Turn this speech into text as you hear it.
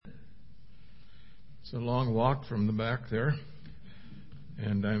It's a long walk from the back there,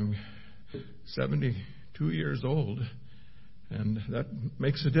 and I'm 72 years old, and that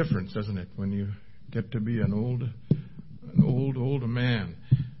makes a difference, doesn't it, when you get to be an old man.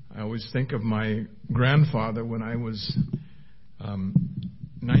 I always think of my grandfather when I was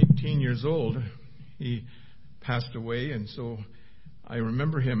 19 years old. He passed away, and so I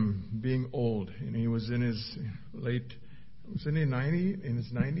remember him being old, and he was in his in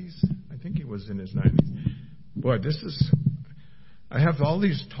his 90s? I think he was in his 90s. Boy, I have all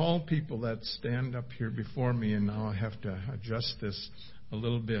these tall people that stand up here before me, and now I have to adjust this a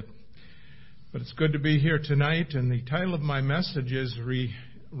little bit. But it's good to be here tonight, and the title of my message is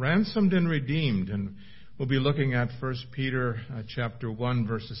Ransomed and Redeemed, and we'll be looking at 1 Peter chapter 1,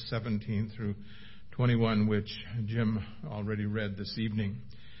 verses 17 through 21, which Jim already read this evening.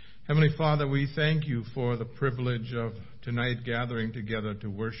 Heavenly Father, we thank you for the privilege of tonight gathering together to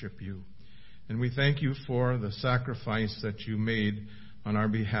worship you. And we thank you for the sacrifice that you made on our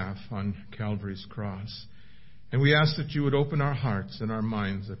behalf on Calvary's cross. And we ask that you would open our hearts and our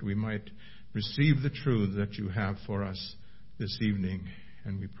minds that we might receive the truth that you have for us this evening.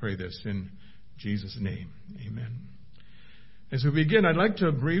 And we pray this in Jesus' name. Amen. As we begin, I'd like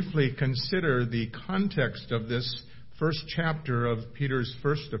to briefly consider the context of this first chapter of Peter's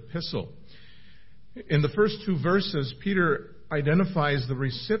first epistle. In the first two verses, Peter identifies the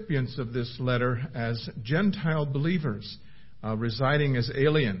recipients of this letter as Gentile believers residing as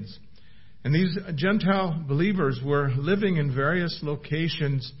aliens. And these Gentile believers were living in various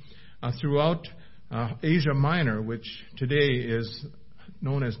locations throughout Asia Minor, which today is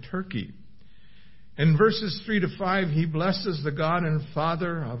known as Turkey. In verses 3 to 5, he blesses the God and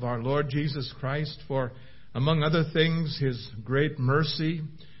Father of our Lord Jesus Christ for, among other things, his great mercy,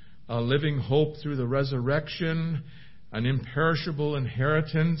 a living hope through the resurrection, an imperishable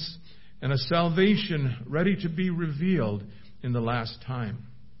inheritance, and a salvation ready to be revealed in the last time.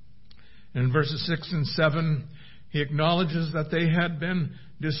 And in verses 6 and 7, he acknowledges that they had been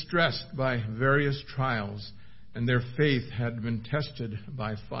distressed by various trials, and their faith had been tested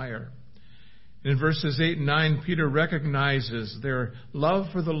by fire. In verses 8 and 9, Peter recognizes their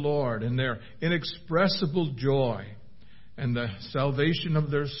love for the Lord and their inexpressible joy and the salvation of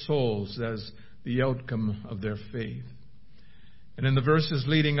their souls as the outcome of their faith. And in the verses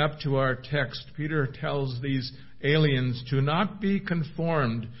leading up to our text, Peter tells these aliens to not be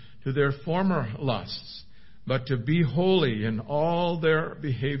conformed to their former lusts, but to be holy in all their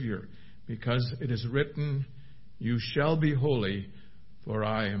behavior, because it is written, "You shall be holy, for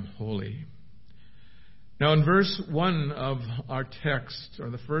I am holy." Now in verse 1 of our text,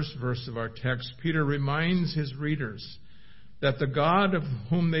 or the first verse of our text, Peter reminds his readers that the God of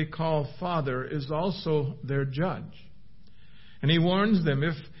whom they call Father is also their judge. And he warns them,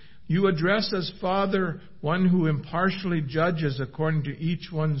 if you address as Father one who impartially judges according to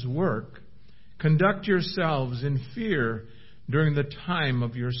each one's work, conduct yourselves in fear during the time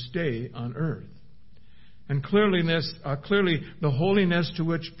of your stay on earth. And clearly the holiness to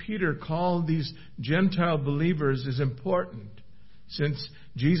which Peter called these Gentile believers is important, since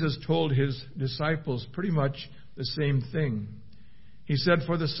Jesus told his disciples pretty much the same thing. He said,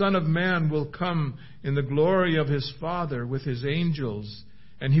 "For the Son of Man will come in the glory of his Father with his angels,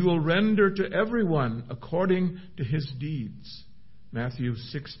 and he will render to everyone according to his deeds." Matthew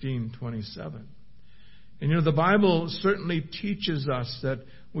 16:27. And the Bible certainly teaches us that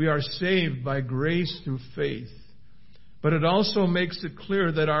we are saved by grace through faith. But it also makes it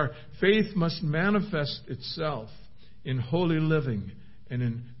clear that our faith must manifest itself in holy living and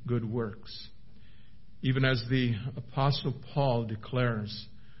in good works. Even as the Apostle Paul declares,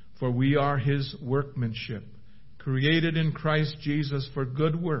 "For we are his workmanship, created in Christ Jesus for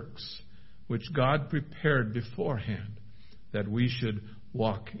good works, which God prepared beforehand, that we should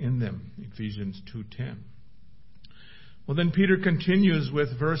walk in them." Ephesians 2:10. Well, then Peter continues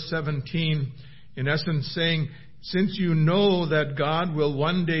with verse 17, in essence saying, "Since you know that God will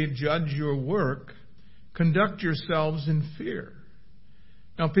one day judge your work, conduct yourselves in fear."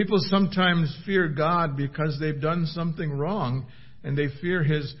 Now, people sometimes fear God because they've done something wrong, and they fear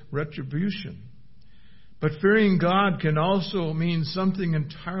his retribution. But fearing God can also mean something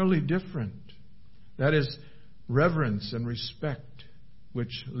entirely different. That is reverence and respect,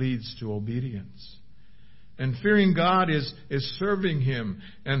 which leads to obedience. And fearing God is serving him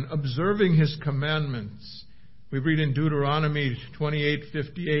and observing his commandments. We read in Deuteronomy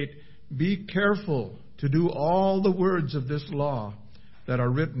 28:58, "Be careful to do all the words of this law that are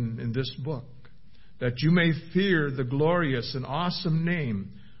written in this book, that you may fear the glorious and awesome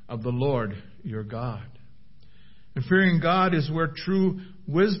name of the Lord your God." And fearing God is where true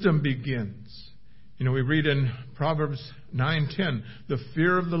wisdom begins. We read in Proverbs 9:10, the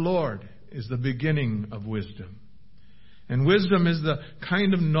fear of the Lord is the beginning of wisdom. And wisdom is the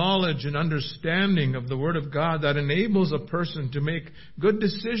kind of knowledge and understanding of the Word of God that enables a person to make good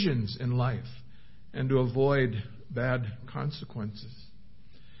decisions in life and to avoid bad consequences.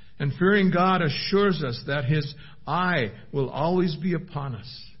 And fearing God assures us that His eye will always be upon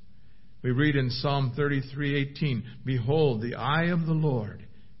us. We read in Psalm 33:18, behold, the eye of the Lord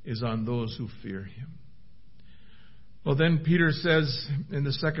is on those who fear Him. Well, then Peter says in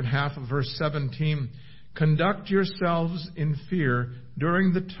the second half of verse 17, conduct yourselves in fear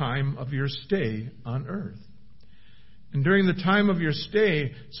during the time of your stay on earth. And during the time of your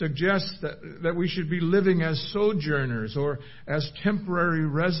stay suggests that we should be living as sojourners or as temporary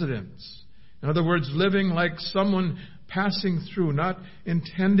residents. In other words, living like someone passing through, not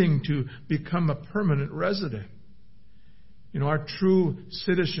intending to become a permanent resident. Our true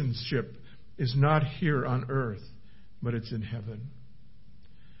citizenship is not here on earth, but it's in heaven.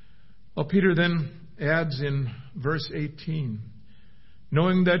 Well, Peter then adds in verse 18,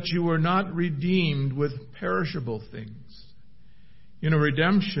 knowing that you were not redeemed with perishable things.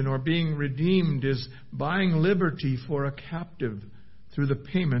 Redemption or being redeemed is buying liberty for a captive through the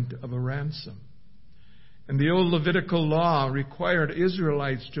payment of a ransom. And the old Levitical law required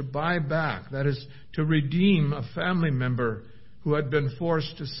Israelites to buy back, that is, to redeem a family member who had been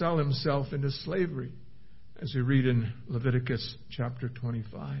forced to sell himself into slavery, as we read in Leviticus chapter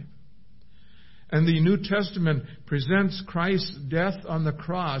 25. And the New Testament presents Christ's death on the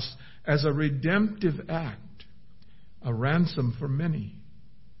cross as a redemptive act, a ransom for many.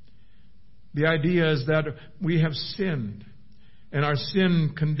 The idea is that we have sinned, and our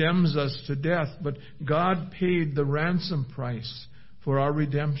sin condemns us to death, but God paid the ransom price for our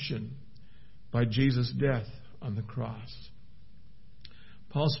redemption by Jesus' death on the cross.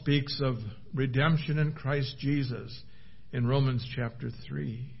 Paul speaks of redemption in Christ Jesus in Romans chapter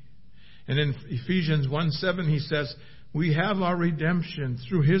 3. And in Ephesians 1:7 he says, we have our redemption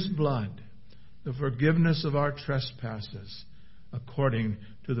through His blood, the forgiveness of our trespasses, according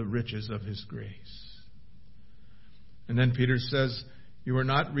to the riches of His grace. And then Peter says, you are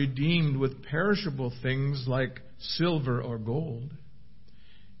not redeemed with perishable things like silver or gold.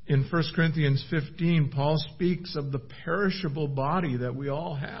 In 1 Corinthians 15, Paul speaks of the perishable body that we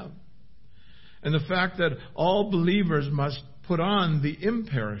all have, and the fact that all believers must put on the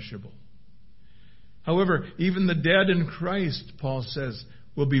imperishable. However, even the dead in Christ, Paul says,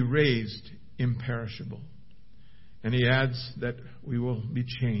 will be raised imperishable. And he adds that we will be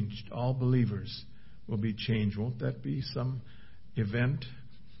changed. All believers will be changed. Won't that be some event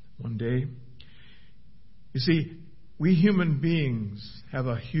one day? You see, we human beings have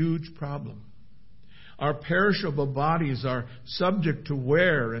a huge problem. Our perishable bodies are subject to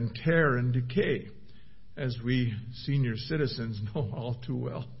wear and tear and decay, as we senior citizens know all too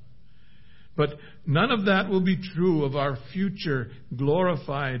well. But none of that will be true of our future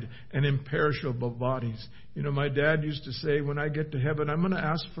glorified and imperishable bodies. My dad used to say, when I get to heaven, I'm going to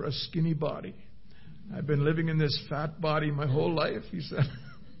ask for a skinny body. I've been living in this fat body my whole life, he said.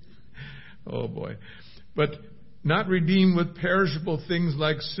 Oh boy. But not redeemed with perishable things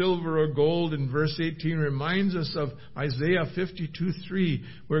like silver or gold in verse 18 reminds us of Isaiah 52:3,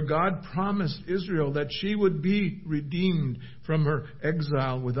 where God promised Israel that she would be redeemed from her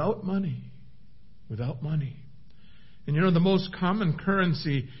exile without money. Without money. And the most common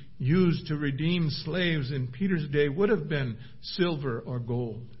currency used to redeem slaves in Peter's day would have been silver or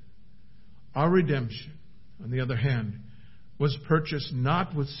gold. Our redemption, on the other hand, was purchased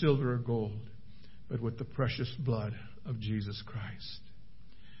not with silver or gold, but with the precious blood of Jesus Christ.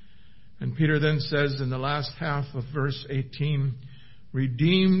 And Peter then says in the last half of verse 18,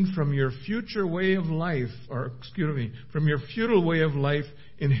 redeemed from your future way of life, from your futile way of life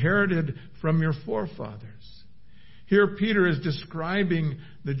inherited from your forefathers. Here Peter is describing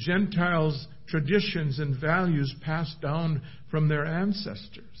the Gentiles' traditions and values passed down from their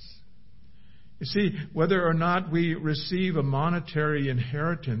ancestors. You see, whether or not we receive a monetary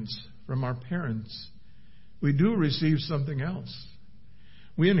inheritance from our parents, we do receive something else.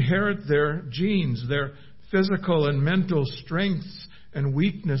 We inherit their genes, their physical and mental strengths and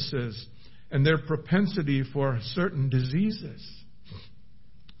weaknesses, and their propensity for certain diseases.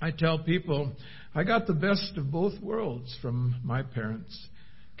 I tell people, I got the best of both worlds from my parents.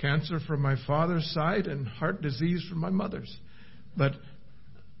 Cancer from my father's side and heart disease from my mother's. But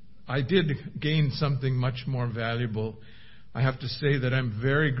I did gain something much more valuable. I have to say that I'm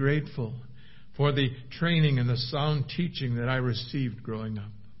very grateful for the training and the sound teaching that I received growing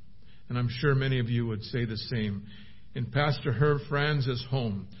up. And I'm sure many of you would say the same. In Pastor Herb Franz's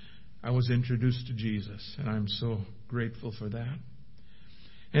home, I was introduced to Jesus, and I'm so grateful for that.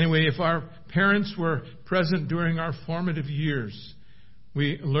 Anyway, if our parents were present during our formative years,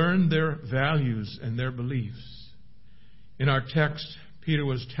 we learned their values and their beliefs. In our text, Peter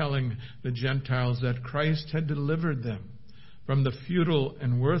was telling the Gentiles that Christ had delivered them from the futile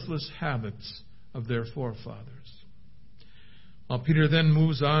and worthless habits of their forefathers. Well, Peter then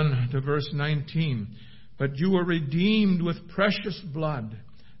moves on to verse 19. But you were redeemed with precious blood,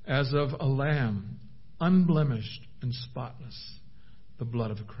 as of a lamb, unblemished and spotless, the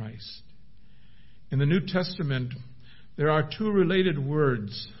blood of Christ. In the New Testament, there are two related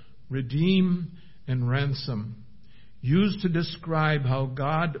words, redeem and ransom, used to describe how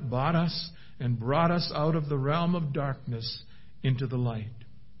God bought us and brought us out of the realm of darkness into the light.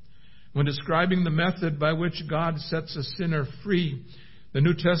 When describing the method by which God sets a sinner free, the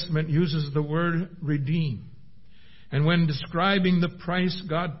New Testament uses the word redeem. And when describing the price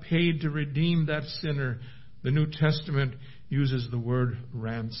God paid to redeem that sinner, the New Testament uses the word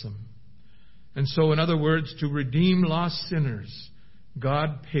ransom. And so, in other words, to redeem lost sinners,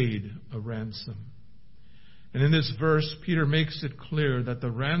 God paid a ransom. And in this verse, Peter makes it clear that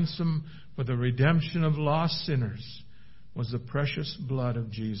the ransom for the redemption of lost sinners was the precious blood of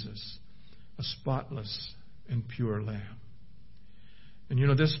Jesus, a spotless and pure lamb.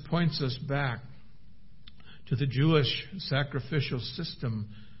 And this points us back to the Jewish sacrificial system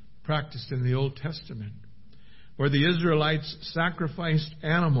practiced in the Old Testament, where the Israelites sacrificed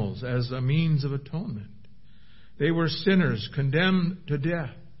animals as a means of atonement. They were sinners condemned to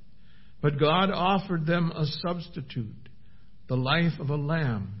death, but God offered them a substitute, the life of a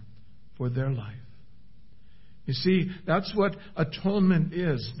lamb for their life. You see, that's what atonement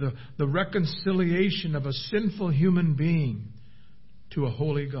is, the reconciliation of a sinful human being to a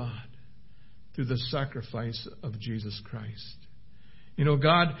holy God through the sacrifice of Jesus Christ.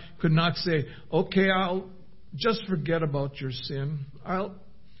 God could not say, okay, I'll just forget about your sin. I'll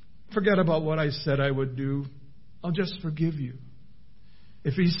forget about what I said I would do. I'll just forgive you.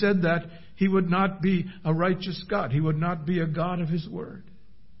 If he said that, he would not be a righteous God. He would not be a God of his word.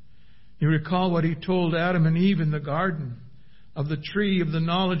 You recall what he told Adam and Eve in the garden. Of the tree of the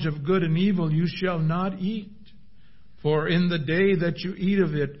knowledge of good and evil you shall not eat. For in the day that you eat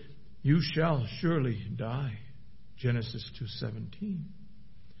of it, you shall surely die. Genesis 2:17.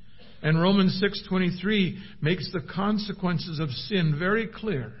 And Romans 6:23 makes the consequences of sin very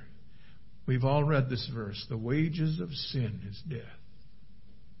clear. We've all read this verse. The wages of sin is death.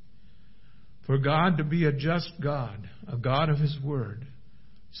 For God to be a just God, a God of his word,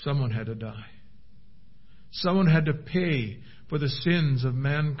 someone had to die. Someone had to pay for the sins of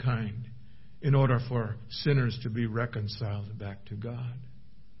mankind in order for sinners to be reconciled back to God.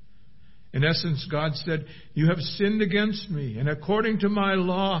 In essence, God said, you have sinned against me, and according to my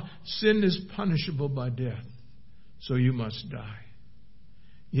law, sin is punishable by death, so you must die.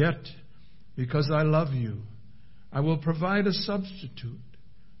 Yet, because I love you, I will provide a substitute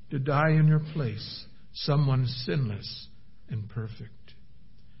to die in your place, someone sinless and perfect.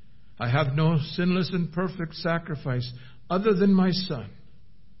 I have no sinless and perfect sacrifice other than my Son.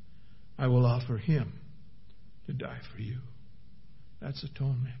 I will offer him to die for you. That's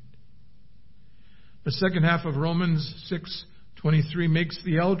atonement. The second half of Romans 6:23 makes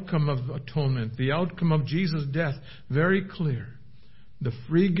the outcome of atonement, the outcome of Jesus' death, very clear. The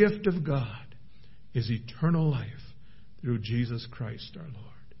free gift of God is eternal life through Jesus Christ our Lord.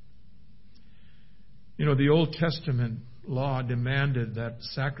 The Old Testament law demanded that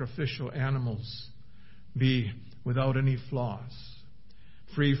sacrificial animals be without any flaws,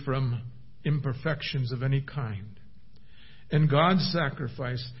 free from imperfections of any kind. And God's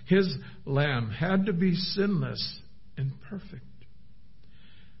sacrifice, his lamb, had to be sinless and perfect.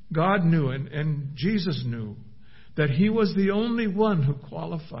 God knew, and Jesus knew, that he was the only one who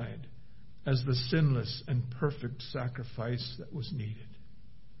qualified as the sinless and perfect sacrifice that was needed.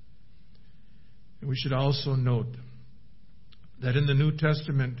 And we should also note that in the New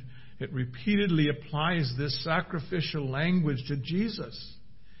Testament, it repeatedly applies this sacrificial language to Jesus.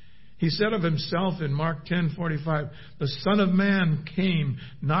 He said of himself in Mark 10:45, the Son of Man came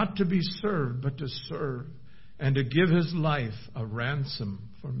not to be served, but to serve, and to give his life a ransom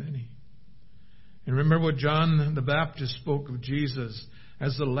for many. And remember what John the Baptist spoke of Jesus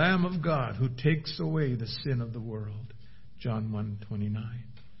as the Lamb of God who takes away the sin of the world. John 1:29.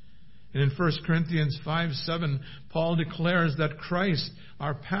 And in 1 Corinthians 5:7, Paul declares that Christ,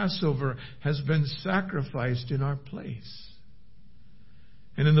 our Passover, has been sacrificed in our place.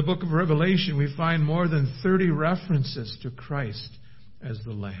 And in the book of Revelation, we find more than 30 references to Christ as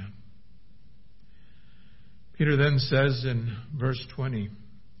the Lamb. Peter then says in verse 20,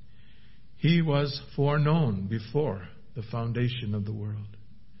 He was foreknown before the foundation of the world.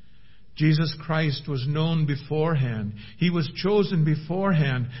 Jesus Christ was known beforehand. He was chosen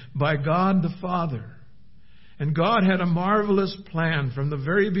beforehand by God the Father. And God had a marvelous plan from the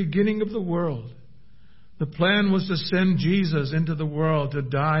very beginning of the world. The plan was to send Jesus into the world to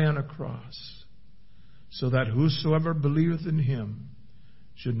die on a cross, so that whosoever believeth in him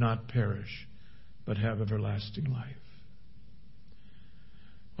should not perish, but have everlasting life.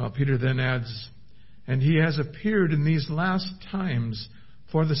 Well, Peter then adds, and he has appeared in these last times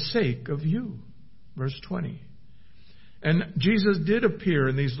for the sake of you. Verse 20. And Jesus did appear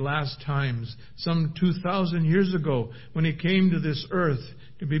in these last times some 2,000 years ago when he came to this earth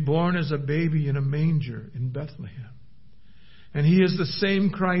to be born as a baby in a manger in Bethlehem. And he is the same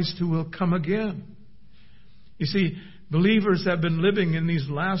Christ who will come again. You see, believers have been living in these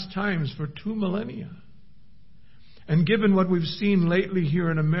last times for 2 millennia. And given what we've seen lately here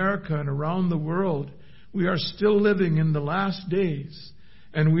in America and around the world, we are still living in the last days.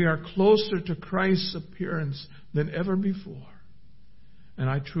 And we are closer to Christ's appearance than ever before. And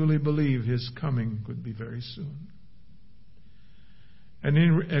I truly believe his coming could be very soon.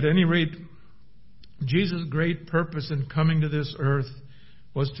 And at any rate, Jesus' great purpose in coming to this earth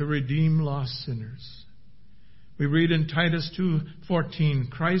was to redeem lost sinners. We read in Titus 2:14,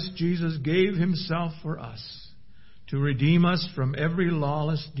 Christ Jesus gave himself for us to redeem us from every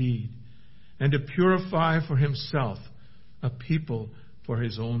lawless deed and to purify for himself a people for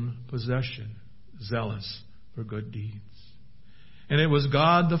his own possession, zealous for good deeds. And it was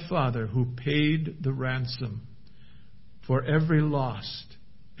God the Father who paid the ransom for every lost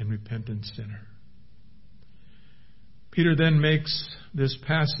and repentant sinner. Peter then makes this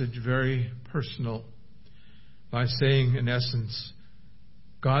passage very personal by saying, in essence,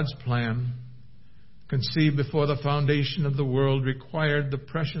 God's plan, conceived before the foundation of the world, required the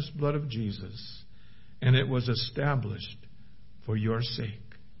precious blood of Jesus, and it was established for your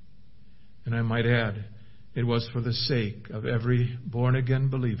sake. And I might add, it was for the sake of every born-again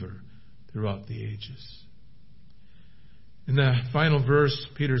believer throughout the ages. In the final verse,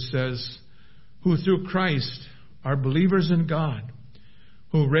 Peter says, who through Christ are believers in God,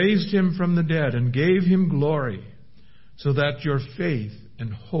 who raised him from the dead and gave him glory, so that your faith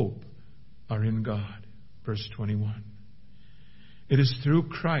and hope are in God. Verse 21. It is through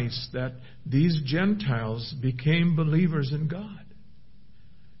Christ that these Gentiles became believers in God.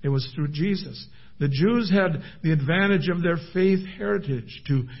 It was through Jesus. The Jews had the advantage of their faith heritage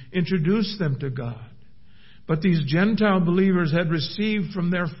to introduce them to God. But these Gentile believers had received from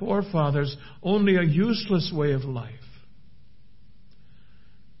their forefathers only a useless way of life.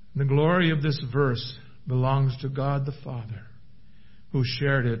 The glory of this verse belongs to God the Father, who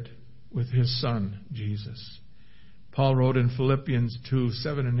shared it with his Son, Jesus. Paul wrote in Philippians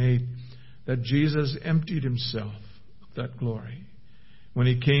 2:7 and 8, that Jesus emptied himself of that glory when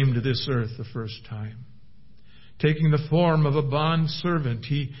he came to this earth the first time. Taking the form of a bond servant,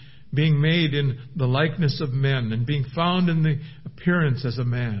 he, being made in the likeness of men and being found in the appearance as a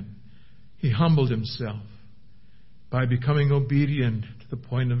man, he humbled himself by becoming obedient to the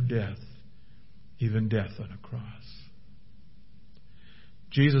point of death, even death on a cross.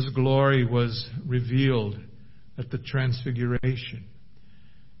 Jesus' glory was revealed at the transfiguration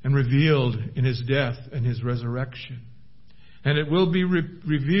and revealed in his death and his resurrection. And it will be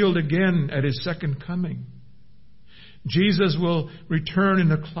revealed again at his second coming. Jesus will return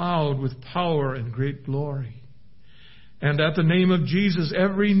in a cloud with power and great glory. And at the name of Jesus,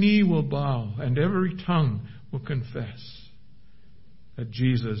 every knee will bow and every tongue will confess that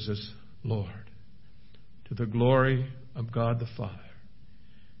Jesus is Lord, to the glory of God the Father.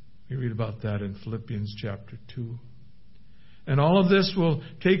 We read about that in Philippians chapter 2. And all of this will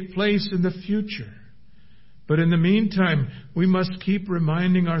take place in the future. But in the meantime, we must keep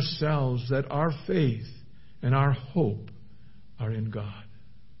reminding ourselves that our faith and our hope are in God.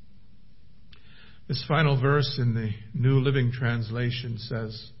 This final verse in the New Living Translation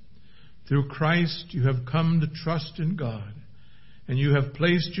says, through Christ you have come to trust in God, and you have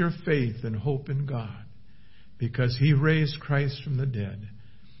placed your faith and hope in God, because he raised Christ from the dead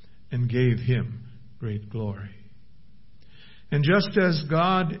and gave him great glory. And just as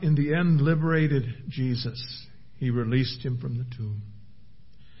God in the end liberated Jesus, he released him from the tomb.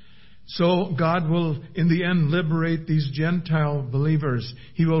 So God will in the end liberate these Gentile believers.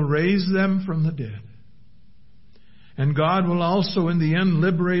 He will raise them from the dead. And God will also in the end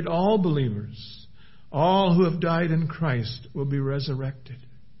liberate all believers. All who have died in Christ will be resurrected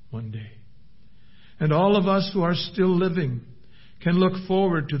one day. And all of us who are still living can look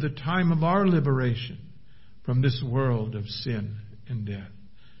forward to the time of our liberation from this world of sin and death,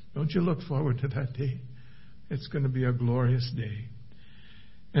 Don't you look forward to that day? It's going to be a glorious day.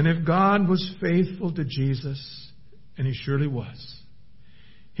 And if God was faithful to Jesus, and He surely was,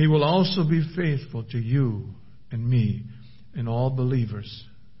 He will also be faithful to you and me and all believers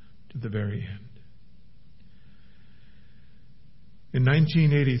to the very end. In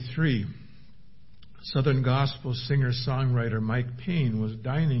 1983, Southern Gospel singer-songwriter Mike Payne was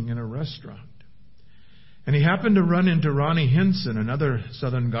dining in a restaurant. And he happened to run into Ronnie Hinson, another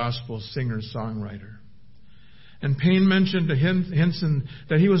Southern Gospel singer-songwriter. And Payne mentioned to Hinson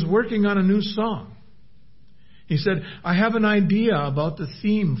that he was working on a new song. He said, I have an idea about the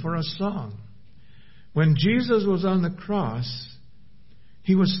theme for a song. When Jesus was on the cross,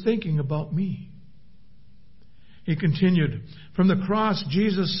 He was thinking about me. He continued, from the cross,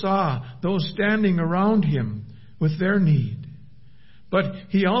 Jesus saw those standing around Him with their need. But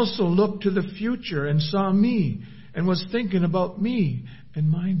He also looked to the future and saw me and was thinking about me and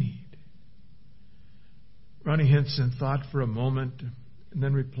my need. Ronnie Hinson thought for a moment and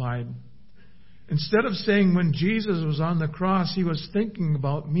then replied, instead of saying when Jesus was on the cross, He was thinking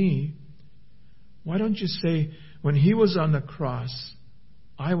about me, why don't you say when He was on the cross,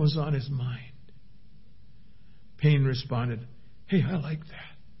 I was on His mind? Payne responded, hey, I like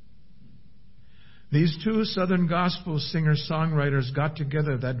that. These two Southern Gospel singer-songwriters got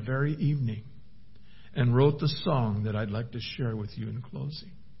together that very evening and wrote the song that I'd like to share with you in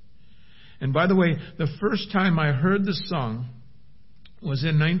closing. And by the way, the first time I heard the song was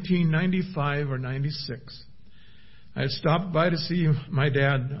in 1995 or 96. I had stopped by to see my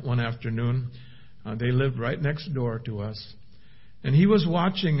dad one afternoon. They lived right next door to us. And he was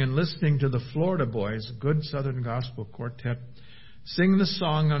watching and listening to the Florida Boys, a good Southern Gospel quartet, sing the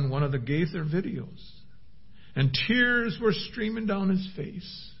song on one of the Gaither videos. And tears were streaming down his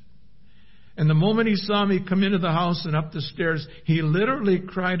face. And the moment he saw me come into the house and up the stairs, he literally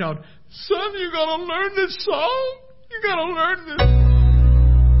cried out, son, you gotta learn this song. You gotta learn this.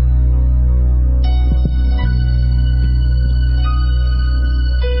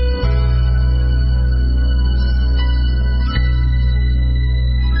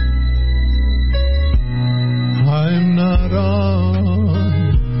 I'm not on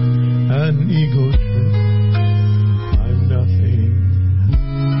an ego trip. I'm nothing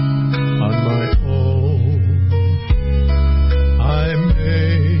on my own. I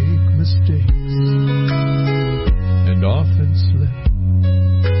make mistakes and often slip.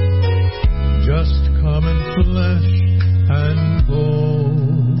 Just common flesh and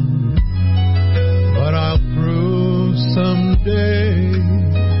bone. But I'll prove someday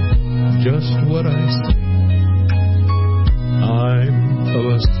just what I say. I'm of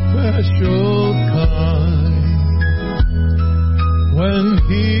a special kind. When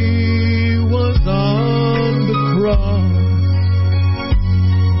He was on the cross,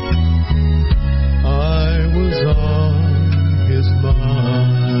 I was on His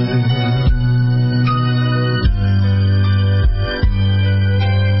mind.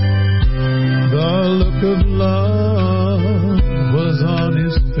 The look of love was on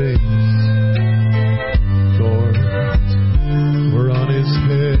His face.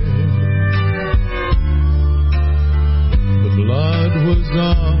 Was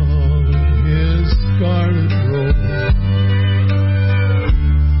on His scarlet robe,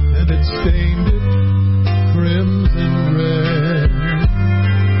 and it stained it crimson red.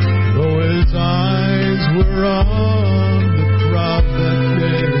 Though His eyes were on the crowd that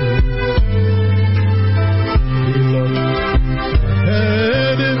day, He looked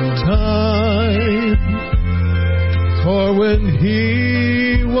ahead in time. For when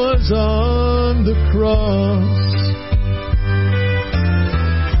He was on the cross,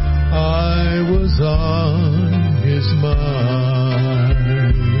 I was on His mind.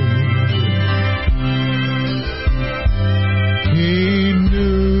 He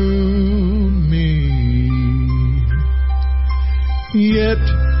knew me, yet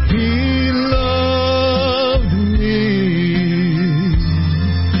He loved me.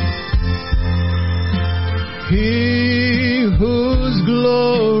 He whose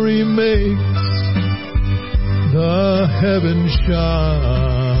glory makes the heavens shine.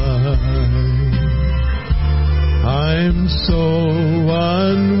 I'm so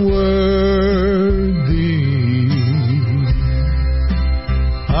unworthy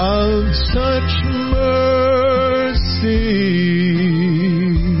of such mercy.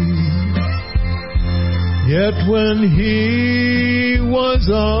 Yet when He was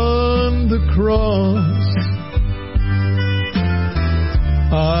on the cross,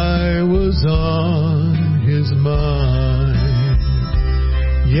 I was on His mind.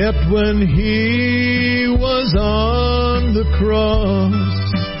 Yet when He was on the cross,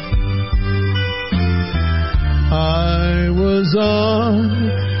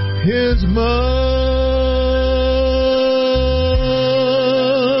 as much